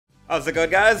How's it going,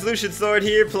 guys? Lucian Sword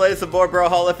here, playing some more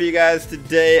Brawlhalla for you guys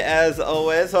today, as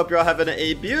always. Hope you're all having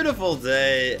a beautiful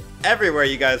day everywhere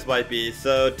you guys might be.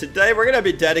 So today we're going to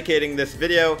be dedicating this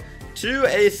video to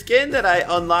a skin that I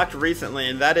unlocked recently,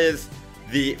 and that is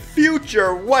the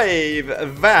Future Wave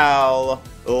Val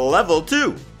Level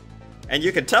 2. And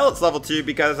you can tell it's Level 2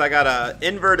 because I got a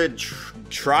inverted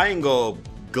triangle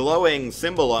glowing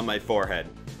symbol on my forehead.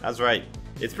 That's right.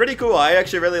 It's pretty cool. I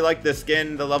actually really like this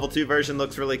skin. The level 2 version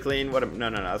looks really clean.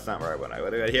 No, that's not where I went. I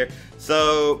would have got here.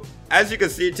 So, as you can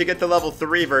see, to get the level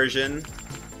 3 version,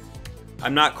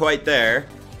 I'm not quite there.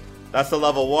 That's the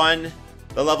level 1.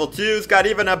 The level 2's got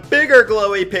even a bigger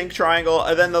glowy pink triangle,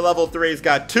 and then the level 3's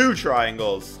got 2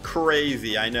 triangles.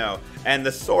 Crazy, I know. And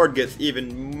the sword gets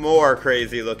even more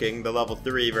crazy looking, the level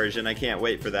 3 version. I can't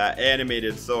wait for that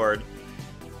animated sword.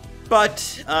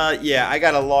 But, yeah, I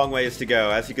got a long ways to go.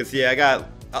 As you can see, I got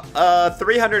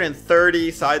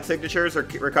 330 side signatures or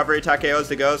recovery attack KOs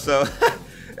to go, so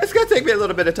it's going to take me a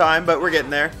little bit of time, but we're getting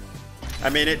there. I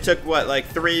mean, it took, what, like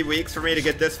 3 weeks for me to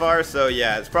get this far, so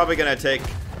yeah, it's probably going to take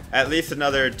at least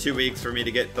another 2 weeks for me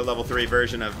to get the level 3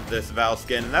 version of this Val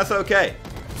skin, and that's okay.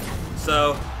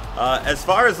 So, as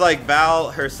far as, like, Val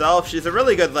herself, she's a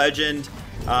really good legend.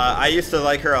 I used to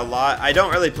like her a lot. I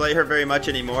don't really play her very much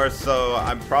anymore, so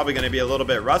I'm probably going to be a little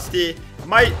bit rusty.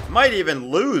 Might even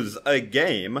lose a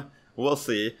game. We'll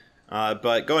see.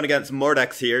 But going against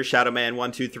Mordex here,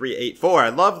 Shadowman12384. I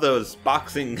love those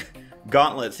boxing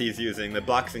gauntlets he's using, the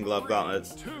boxing glove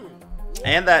gauntlets.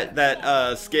 And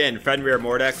that skin, Fenrir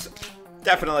Mordex,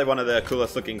 definitely one of the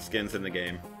coolest looking skins in the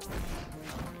game.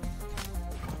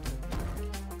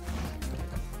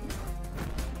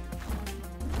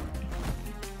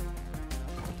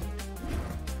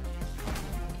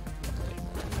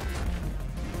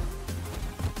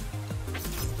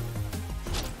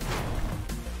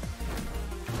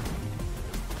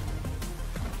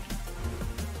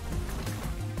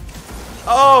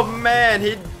 Oh man,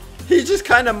 he just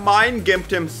kind of mind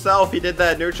gimped himself. He did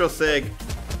that neutral sig,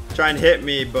 try and hit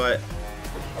me, but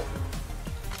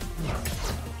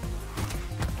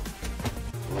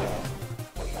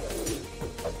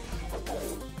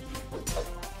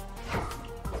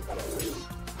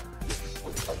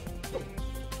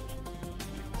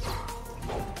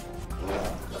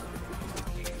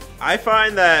I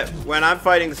find that when I'm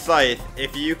fighting Scythe,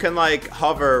 if you can like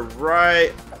hover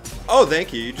right... Oh,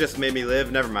 thank you. You just made me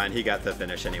live. Never mind. He got the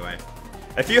finish anyway.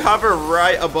 If you hover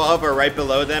right above or right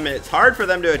below them, it's hard for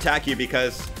them to attack you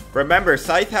because, remember,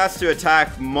 Scythe has to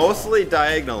attack mostly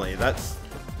diagonally. That's...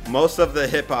 Most of the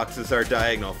hitboxes are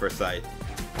diagonal for Scythe.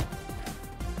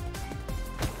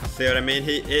 See what I mean?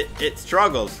 It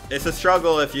struggles. It's a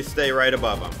struggle if you stay right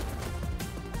above him.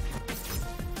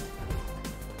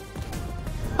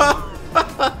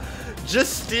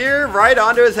 Just steer right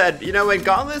onto his head. You know, when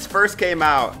Gauntlets first came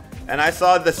out, and I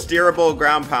saw the steerable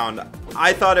ground pound,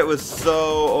 I thought it was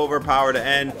so overpowered,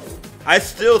 and I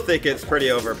still think it's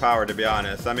pretty overpowered, to be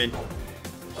honest. I mean,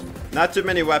 not too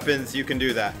many weapons you can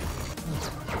do that.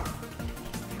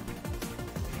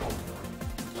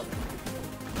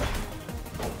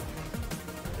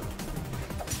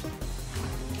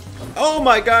 Oh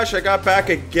my gosh, I got back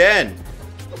again.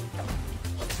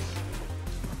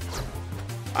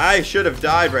 I should have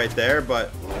died right there, but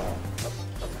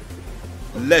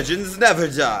legends never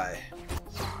die.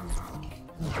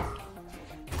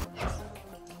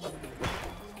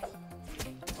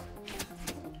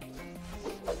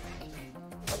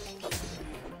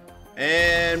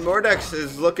 And Mordex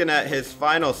is looking at his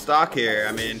final stock here.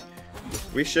 I mean,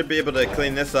 we should be able to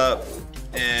clean this up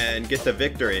and get the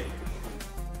victory.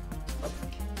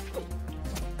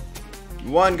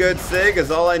 One good sig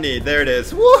is all I need. There it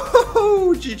is.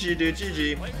 Woohoo! GG, dude.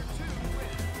 GG.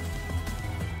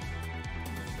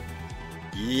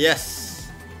 Yes.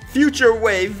 Future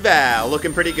Wave Val.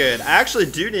 Looking pretty good. I actually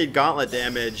do need gauntlet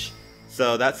damage,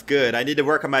 so that's good. I need to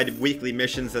work on my weekly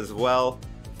missions as well.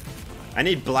 I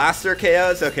need blaster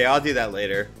KOs. Okay, I'll do that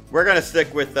later. We're going to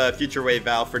stick with Future Wave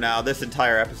Val for now, this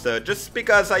entire episode, just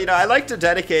because, you know, I like to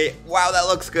dedicate... Wow, that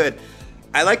looks good.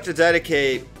 I like to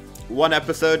dedicate one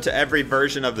episode to every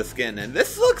version of the skin, and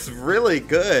this looks really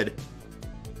good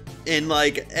in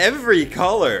like every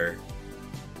color.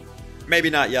 Maybe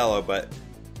not yellow, but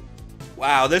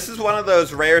wow, this is one of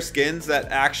those rare skins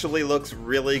that actually looks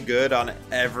really good on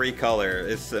every color.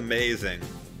 It's amazing.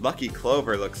 Lucky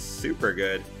Clover looks super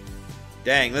good.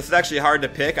 Dang, this is actually hard to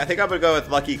pick. I think I'm gonna go with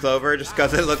Lucky Clover just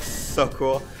because it looks so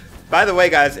cool. By the way,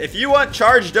 guys, if you want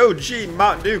charged OG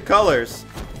Mountain Dew colors,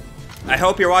 I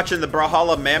hope you're watching the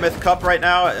Brawlhalla Mammoth Cup right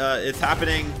now. It's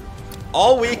happening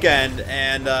all weekend,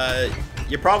 and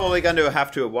you're probably going to have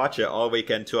to watch it all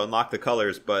weekend to unlock the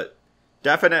colors, but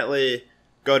definitely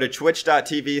go to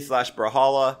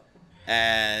twitch.tv/Brawlhalla,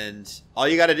 and all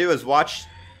you got to do is watch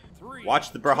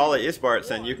the Brawlhalla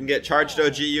esports, and you can get charged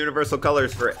OG universal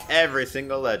colors for every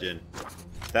single legend.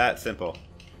 That simple.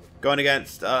 Going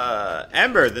against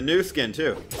Ember, the new skin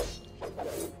too.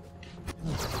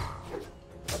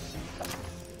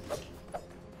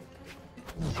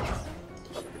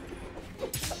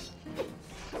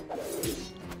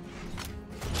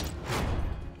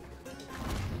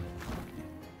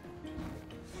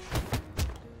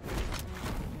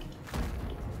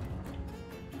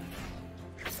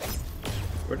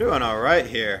 We're doing all right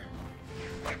here.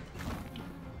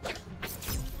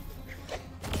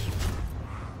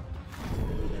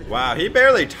 Wow, he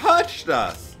barely touched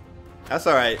us. That's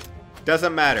all right.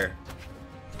 Doesn't matter.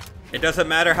 It doesn't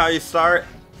matter how you start.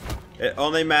 It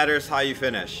only matters how you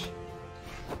finish.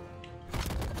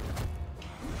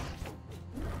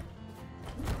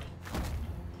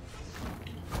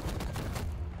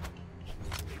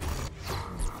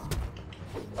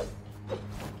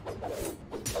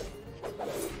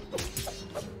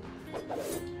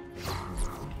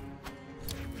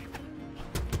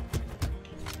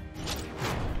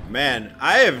 Man,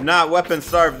 I have not weapon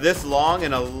starved this long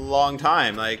in a long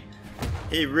time. Like,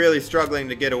 he really struggling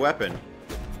to get a weapon.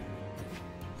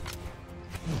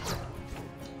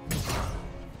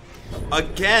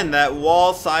 Again, that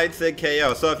wall side sig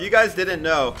KO. So if you guys didn't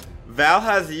know, Val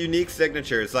has unique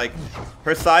signatures. Like,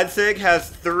 her side sig has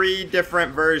 3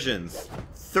 different versions.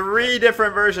 3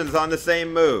 different versions on the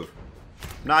same move.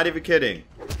 Not even kidding.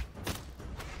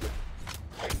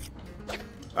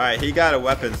 Alright, he got a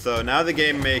weapon, so now the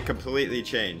game may completely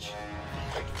change.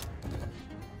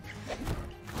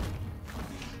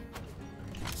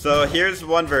 So here's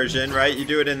one version, right? You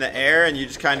do it in the air and you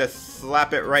just kind of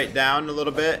slap it right down a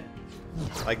little bit.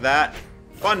 Like that.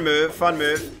 Fun move, fun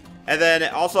move. And then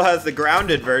it also has the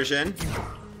grounded version,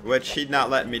 which he'd not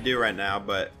letting me do right now,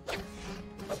 but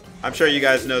I'm sure you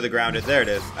guys know the grounded. There it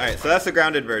is. Alright, so that's the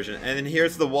grounded version. And then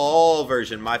here's the wall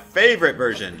version, my favorite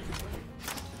version.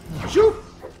 Shoo!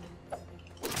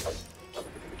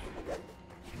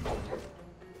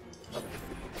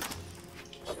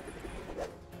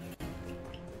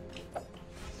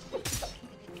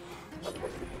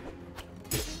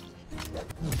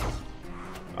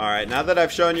 Alright, now that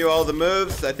I've shown you all the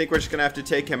moves, I think we're just going to have to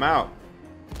take him out.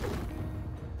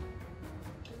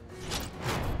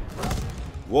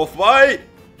 Wolf White!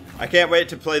 I can't wait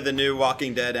to play the new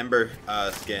Walking Dead Ember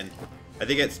skin. I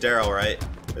think it's Daryl, right?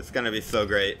 It's going to be so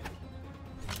great.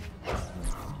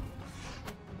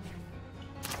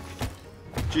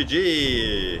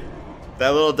 GG! That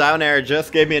little down air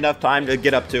just gave me enough time to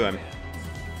get up to him.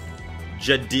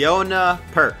 Jadiona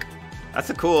Perk. That's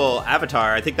a cool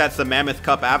avatar. I think that's the Mammoth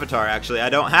Cup avatar, actually. I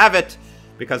don't have it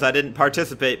because I didn't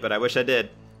participate, but I wish I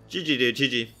did. GG, dude.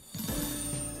 GG.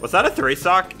 Was that a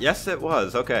 3-stock? Yes, it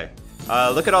was. Okay.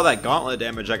 Look at all that gauntlet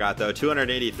damage I got, though.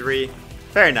 283.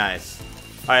 Very nice.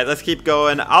 All right, let's keep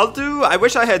going. I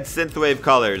wish I had synthwave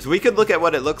colors. We could look at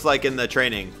what it looks like in the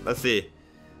training. Let's see.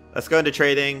 Let's go into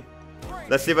trading.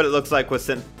 Let's see what it looks like with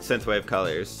synthwave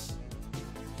colors.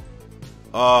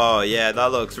 Oh, yeah,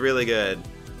 that looks really good.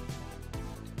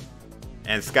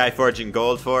 And Skyforge and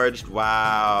Goldforged.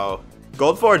 Wow.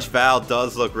 Goldforged Val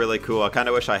does look really cool. I kind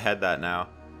of wish I had that now.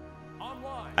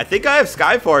 I think I have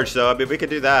Skyforge, though. I mean, we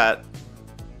could do that.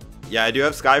 Yeah, I do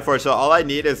have Skyforge, so all I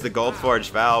need is the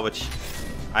Goldforged Val, which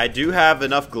I do have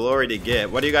enough glory to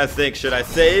get. What do you guys think? Should I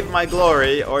save my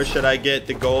glory, or should I get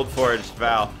the Goldforged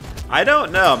Val? I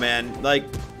don't know, man. Like,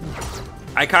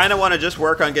 I kind of want to just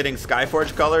work on getting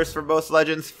Skyforge colors for both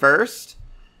legends first.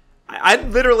 I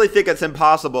literally think it's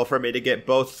impossible for me to get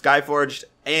both Skyforged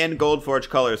and Goldforged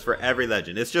colors for every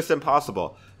legend. It's just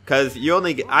impossible. Because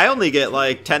I only get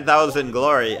like 10,000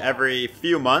 glory every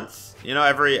few months. You know,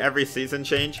 every season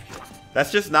change.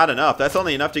 That's just not enough. That's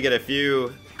only enough to get a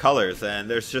few colors. And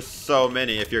there's just so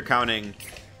many if you're counting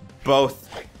both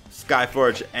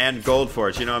Skyforge and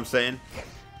Goldforge. You know what I'm saying?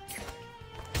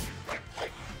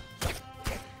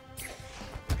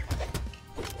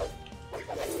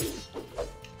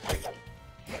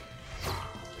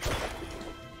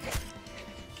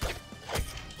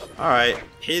 Alright,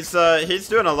 he's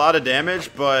doing a lot of damage,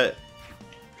 but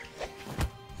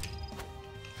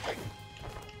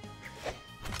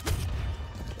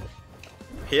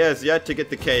he has yet to get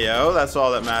the KO, that's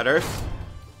all that matters.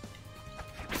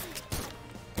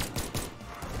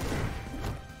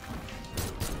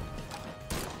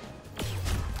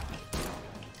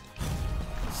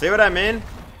 See what I mean?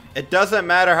 It doesn't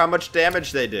matter how much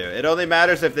damage they do. It only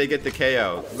matters if they get the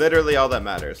KO. Literally all that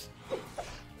matters.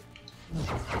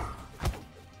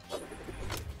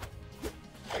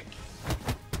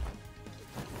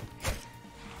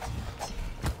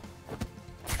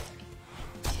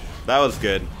 That was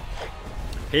good.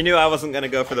 He knew I wasn't going to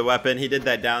go for the weapon. He did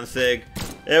that down sig.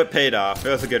 It paid off. It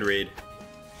was a good read.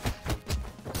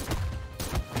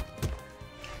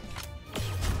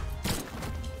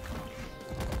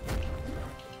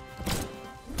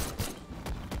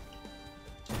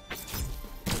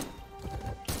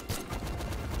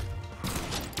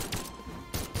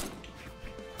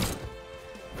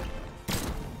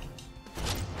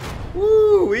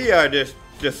 Woo, we are just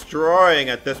destroying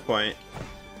at this point.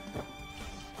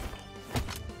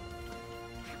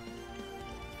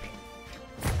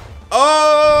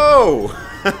 Oh!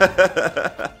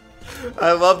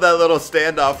 I love that little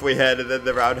standoff we had and then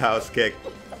the roundhouse kick.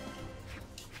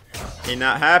 He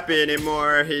not happy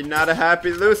anymore. He not a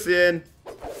happy Lucian.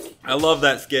 I love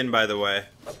that skin, by the way.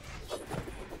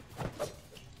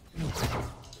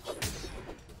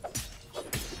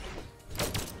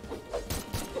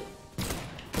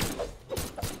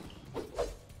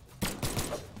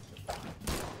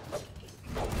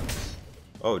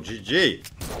 Oh, GG.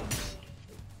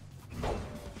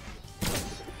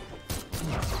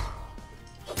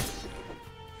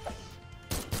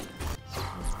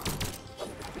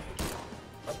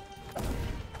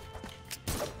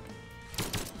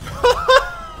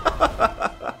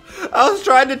 I was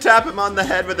trying to tap him on the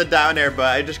head with a down air, but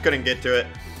I just couldn't get to it.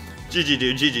 GG,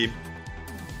 dude. GG.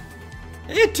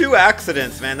 He had 2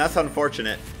 accidents, man. That's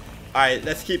unfortunate. Alright,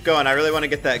 let's keep going. I really want to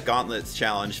get that Gauntlets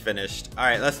challenge finished.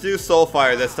 Alright, let's do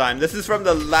Soulfire this time. This is from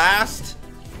the last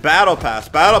Battle Pass.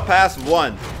 Battle Pass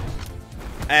 1.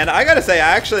 And I gotta say,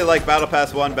 I actually like Battle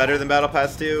Pass 1 better than Battle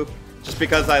Pass 2. Just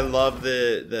because I love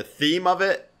the theme of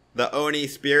it. The Oni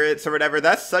spirits or whatever.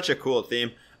 That's such a cool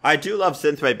theme. I do love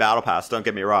Synthwave Battle Pass, don't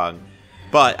get me wrong.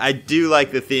 But I do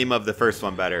like the theme of the first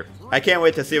one better. I can't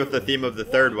wait to see what the theme of the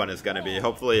third one is going to be.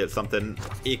 Hopefully it's something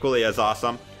equally as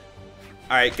awesome.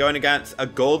 Alright, going against a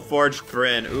Gold Forged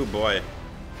Bryn. Ooh, boy.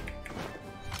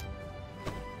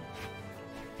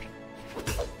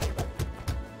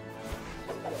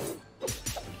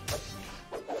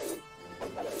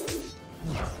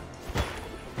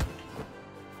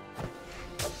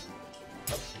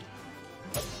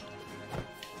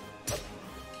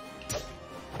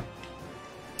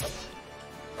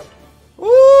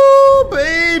 Ooh,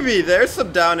 baby! There's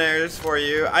some down airs for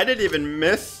you. I didn't even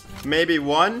miss maybe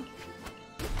one.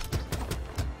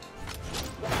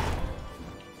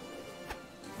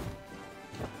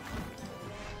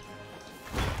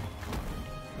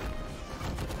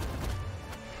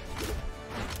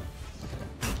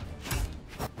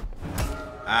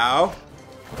 Ow.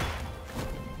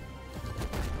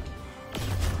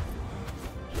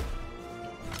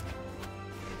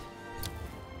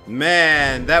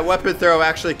 Man, that weapon throw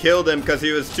actually killed him because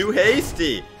he was too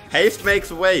hasty. Haste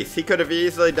makes waste. He could have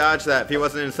easily dodged that if he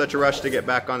wasn't in such a rush to get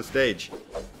back on stage.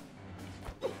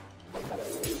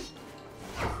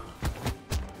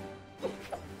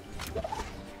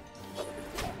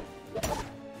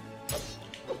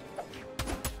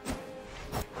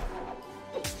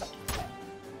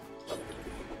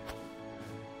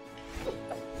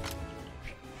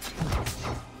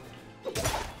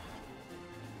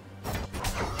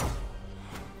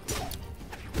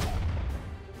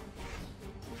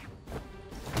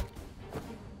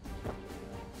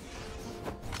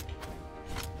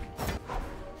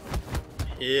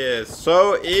 He is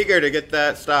so eager to get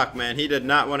that stock, man. He did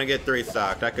not want to get 3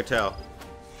 stocked. I could tell.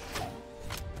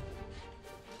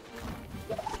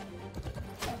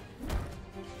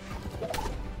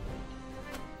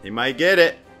 He might get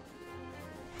it.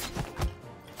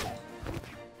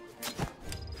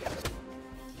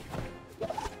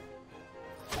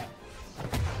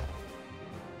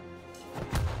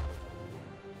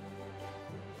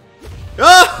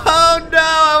 Oh no,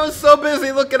 I was so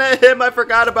busy looking at him I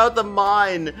forgot about the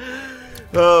mine.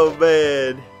 Oh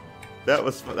man. That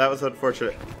was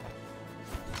unfortunate.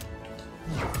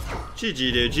 GG,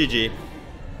 dude, GG.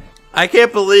 I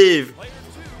can't believe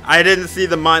I didn't see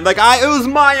the mine. Like it was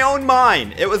my own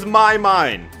mine. It was my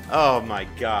mine. Oh my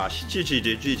gosh. GG,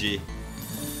 dude, GG.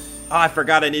 Oh, I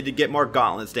forgot I need to get more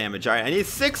gauntlets damage. Alright, I need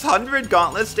 600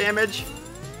 gauntlets damage.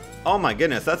 Oh my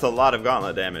goodness, that's a lot of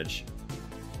gauntlet damage.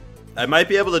 I might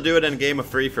be able to do it in a game of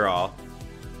free-for-all,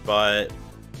 but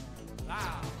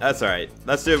that's alright.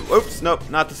 Let's do, oops, nope,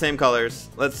 not the same colors.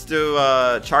 Let's do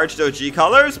Charged OG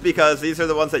colors, because these are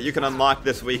the ones that you can unlock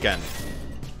this weekend.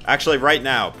 Actually, right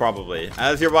now, probably.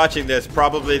 As you're watching this,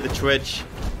 probably the Twitch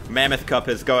Mammoth Cup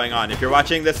is going on. If you're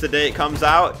watching this the day it comes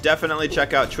out, definitely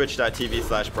check out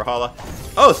twitch.tv/Brawlhalla.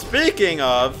 Oh, speaking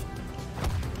of,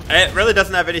 it really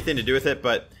doesn't have anything to do with it,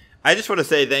 but I just want to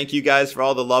say thank you guys for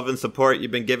all the love and support you've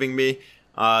been giving me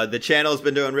The channel's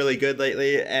been doing really good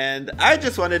lately, and I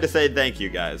just wanted to say thank you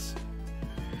guys.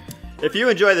 If you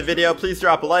enjoy the video, please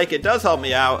drop a like. It does help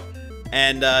me out.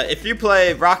 And if you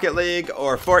play Rocket League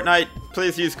or Fortnite,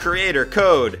 please use creator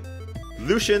code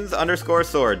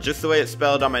Lucians_sword, just the way it's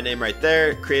spelled on my name right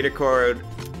there. Creator code,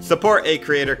 support a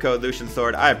creator code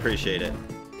LucianSword. I appreciate it.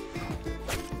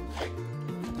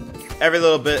 Every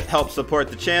little bit helps support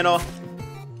the channel.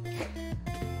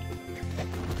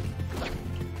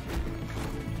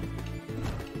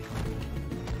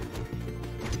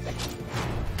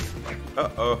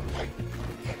 Uh-oh.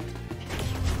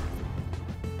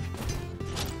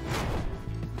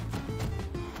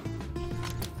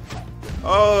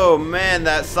 Oh man,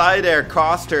 that side air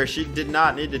cost her. She did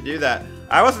not need to do that.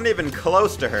 I wasn't even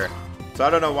close to her, so I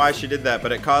don't know why she did that,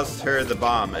 but it cost her the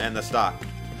bomb and the stock.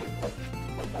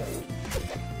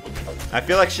 I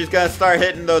feel like she's gonna start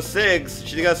hitting those SIGs.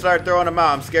 She's gonna start throwing them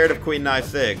out. I'm scared of Queen Nine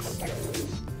SIGs.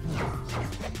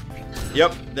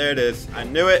 Yep, there it is. I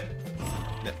knew it.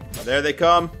 There they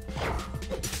come.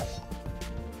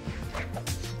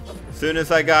 As soon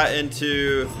as I got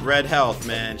into red health,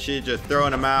 man, she's just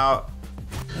throwing them out.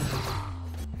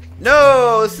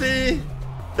 No, see?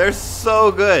 They're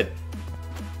so good.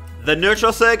 The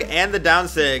neutral SIG and the down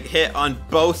SIG hit on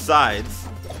both sides,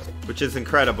 which is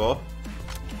incredible.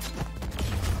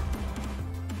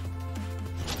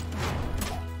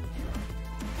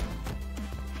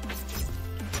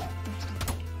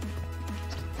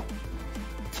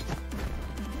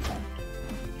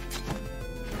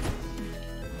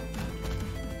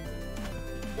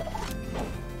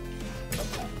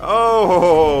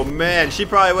 Oh man, she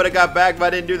probably would have got back if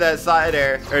I didn't do that side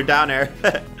air or down air.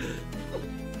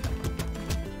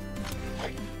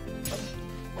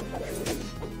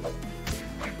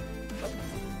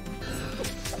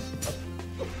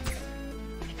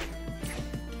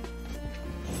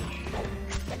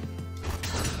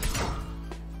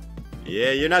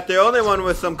 Yeah, you're not the only one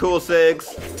with some cool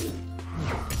SIGs.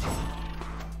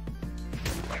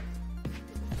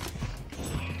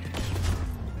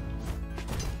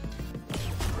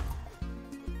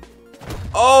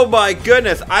 Oh my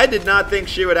goodness, I did not think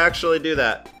she would actually do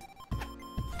that.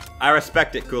 I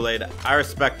respect it, Kool-Aid. I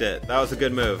respect it. That was a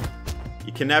good move.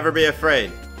 You can never be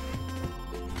afraid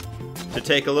to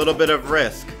take a little bit of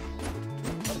risk.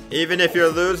 Even if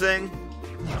you're losing.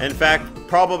 In fact,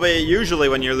 probably usually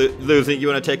when you're losing, you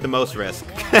want to take the most risk.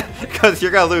 Because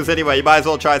you're going to lose anyway. You might as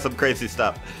well try some crazy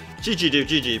stuff. GG, dude.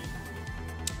 GG.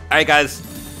 Alright, guys.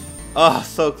 Oh,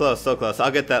 so close, so close.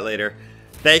 I'll get that later.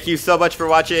 Thank you so much for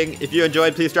watching. If you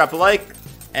enjoyed, please drop a like.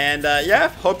 And yeah,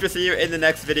 hope to see you in the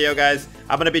next video, guys.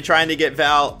 I'm going to be trying to get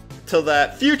Val to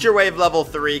that Future Wave level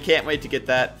 3. Can't wait to get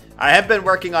that. I have been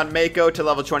working on Mako to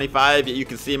level 25. You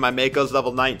can see my Mako's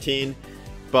level 19.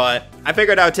 But I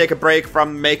figured I would take a break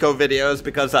from Mako videos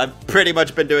because I've pretty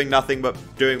much been doing nothing but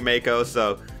doing Mako.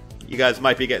 So you guys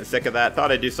might be getting sick of that.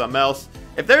 Thought I'd do something else.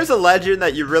 If there's a legend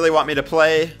that you really want me to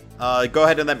play, go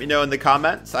ahead and let me know in the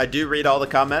comments. I do read all the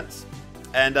comments.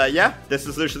 And yeah, this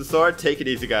is LucianSword. Take it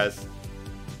easy, guys.